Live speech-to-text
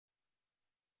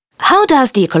How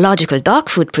does the ecological dog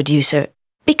food producer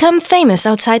become famous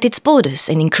outside its borders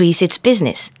and increase its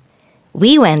business?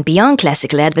 We went beyond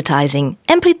classical advertising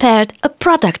and prepared a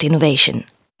product innovation.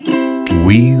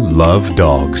 We love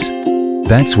dogs.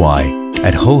 That's why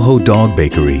at Ho Ho Dog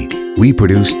Bakery, we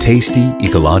produce tasty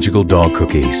ecological dog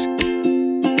cookies.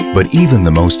 But even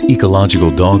the most ecological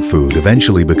dog food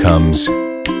eventually becomes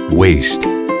waste.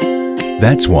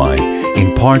 That's why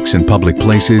in parks and public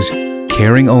places,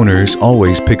 caring owners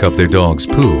always pick up their dog's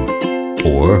poo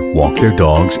or walk their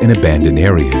dogs in abandoned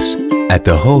areas. At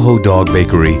the Ho Ho Dog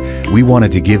Bakery, we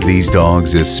wanted to give these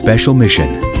dogs a special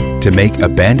mission to make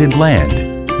abandoned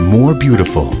land more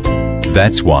beautiful.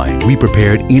 That's why we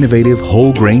prepared innovative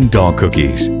whole grain dog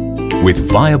cookies with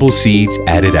viable seeds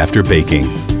added after baking.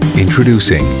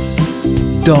 Introducing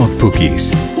Dog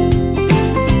Pookies.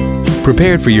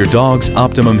 Prepared for your dog's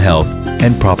optimum health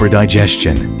and proper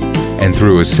digestion. And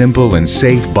through a simple and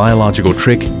safe biological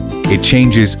trick, it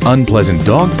changes unpleasant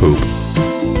dog poop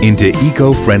into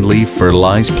eco-friendly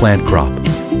fertilized plant crop.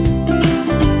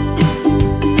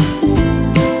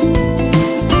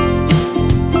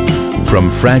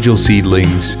 From fragile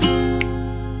seedlings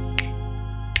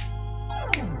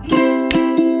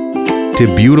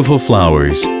to beautiful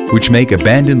flowers which make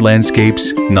abandoned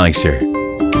landscapes nicer.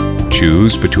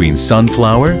 Choose between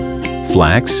sunflower,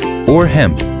 flax, or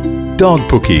hemp. Dog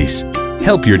Pookies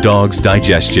help your dog's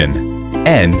digestion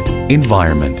and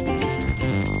environment.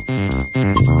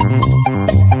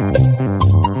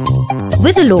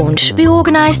 With the launch, we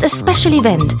organized a special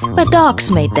event where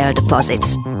dogs made their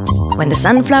deposits. When the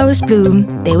sunflowers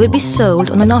bloom, they will be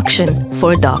sold on an auction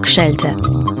for a dog shelter.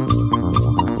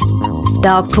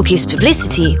 Dog Pookies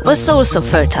publicity was also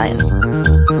fertile.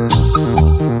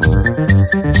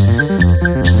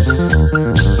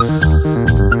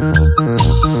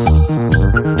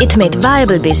 It made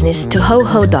viable business to Ho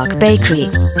Ho Dog Bakery,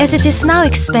 as it is now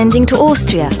expanding to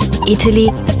Austria, Italy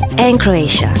and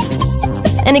Croatia,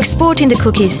 and exporting the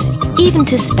cookies even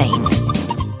to Spain.